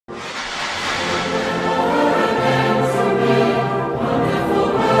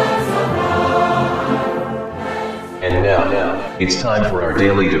It's time for our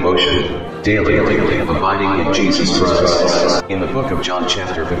daily devotion, daily abiding in Jesus Christ. In the book of John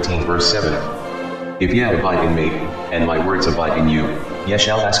chapter 15 verse 7. If ye abide in me, and my words abide in you, ye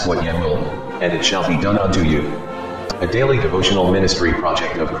shall ask what ye will, and it shall be done unto you. A daily devotional ministry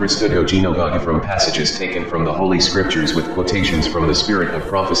project of Cristuto Genobaga from passages taken from the Holy Scriptures with quotations from the Spirit of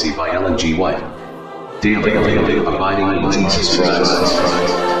Prophecy by Ellen G. White. Daily abiding in Jesus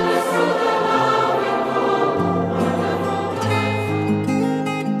Christ.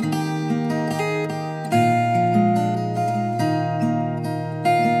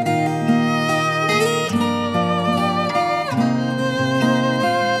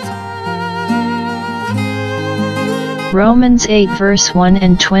 Romans 8 verse 1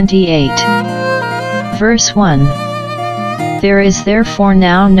 and 28. Verse 1. There is therefore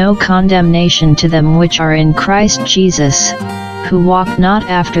now no condemnation to them which are in Christ Jesus, who walk not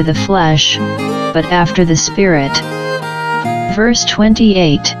after the flesh, but after the Spirit. Verse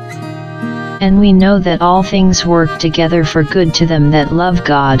 28. And we know that all things work together for good to them that love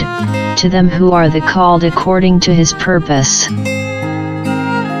God, to them who are the called according to his purpose.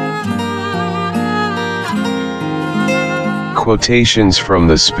 Quotations from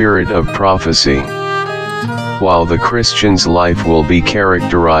the Spirit of Prophecy. While the Christian's life will be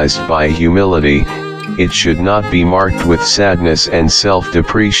characterized by humility, it should not be marked with sadness and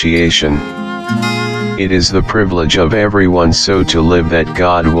self-depreciation. It is the privilege of everyone so to live that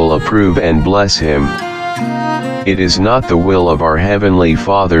God will approve and bless him. It is not the will of our Heavenly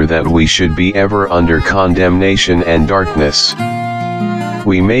Father that we should be ever under condemnation and darkness.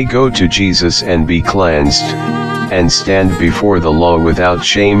 We may go to Jesus and be cleansed, and stand before the law without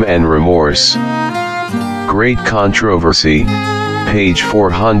shame and remorse. Great Controversy, page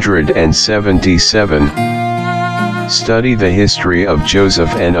 477. Study the history of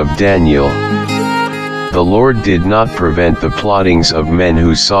Joseph and of Daniel. The Lord did not prevent the plottings of men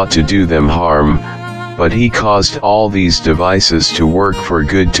who sought to do them harm, but he caused all these devices to work for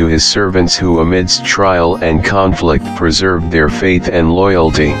good to his servants who amidst trial and conflict preserved their faith and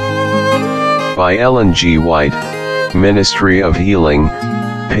loyalty. By Ellen G. White, Ministry of Healing,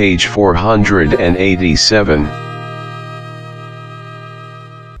 page 487.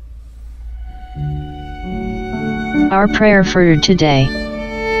 Our prayer for today.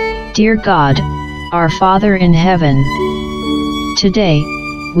 Dear God, our Father in heaven, today,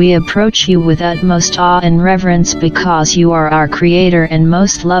 we approach you with utmost awe and reverence because you are our Creator and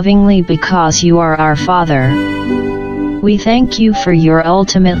most lovingly because you are our Father. We thank you for your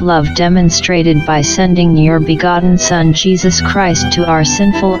ultimate love demonstrated by sending your begotten Son Jesus Christ to our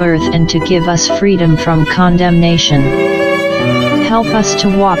sinful earth and to give us freedom from condemnation. Help us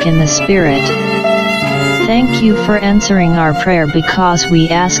to walk in the Spirit. Thank you for answering our prayer because we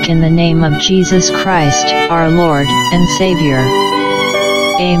ask in the name of Jesus Christ, our Lord and Savior.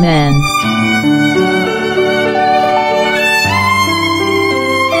 Amen.